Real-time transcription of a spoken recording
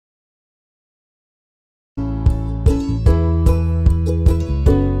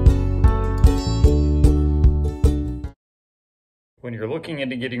When you're looking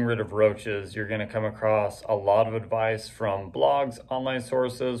into getting rid of roaches, you're going to come across a lot of advice from blogs, online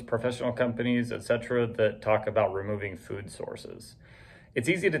sources, professional companies, etc. that talk about removing food sources. It's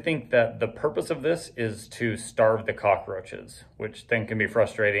easy to think that the purpose of this is to starve the cockroaches, which then can be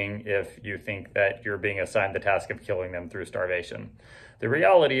frustrating if you think that you're being assigned the task of killing them through starvation. The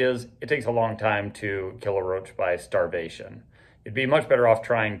reality is it takes a long time to kill a roach by starvation. You'd be much better off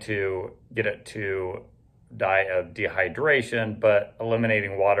trying to get it to die of dehydration, but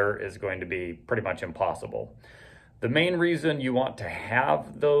eliminating water is going to be pretty much impossible. The main reason you want to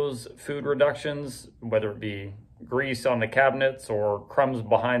have those food reductions, whether it be grease on the cabinets or crumbs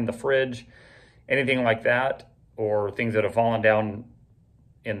behind the fridge, anything like that, or things that have fallen down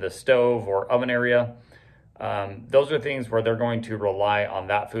in the stove or oven area, those are things where they're going to rely on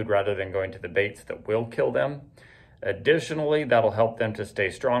that food rather than going to the baits that will kill them. Additionally, that'll help them to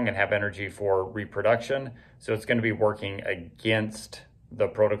stay strong and have energy for reproduction. So it's going to be working against the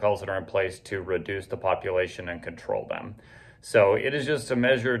protocols that are in place to reduce the population and control them. So it is just a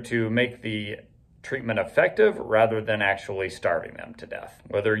measure to make the treatment effective rather than actually starving them to death.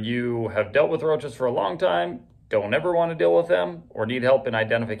 Whether you have dealt with roaches for a long time, don't ever want to deal with them, or need help in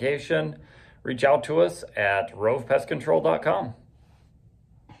identification, reach out to us at rovepestcontrol.com.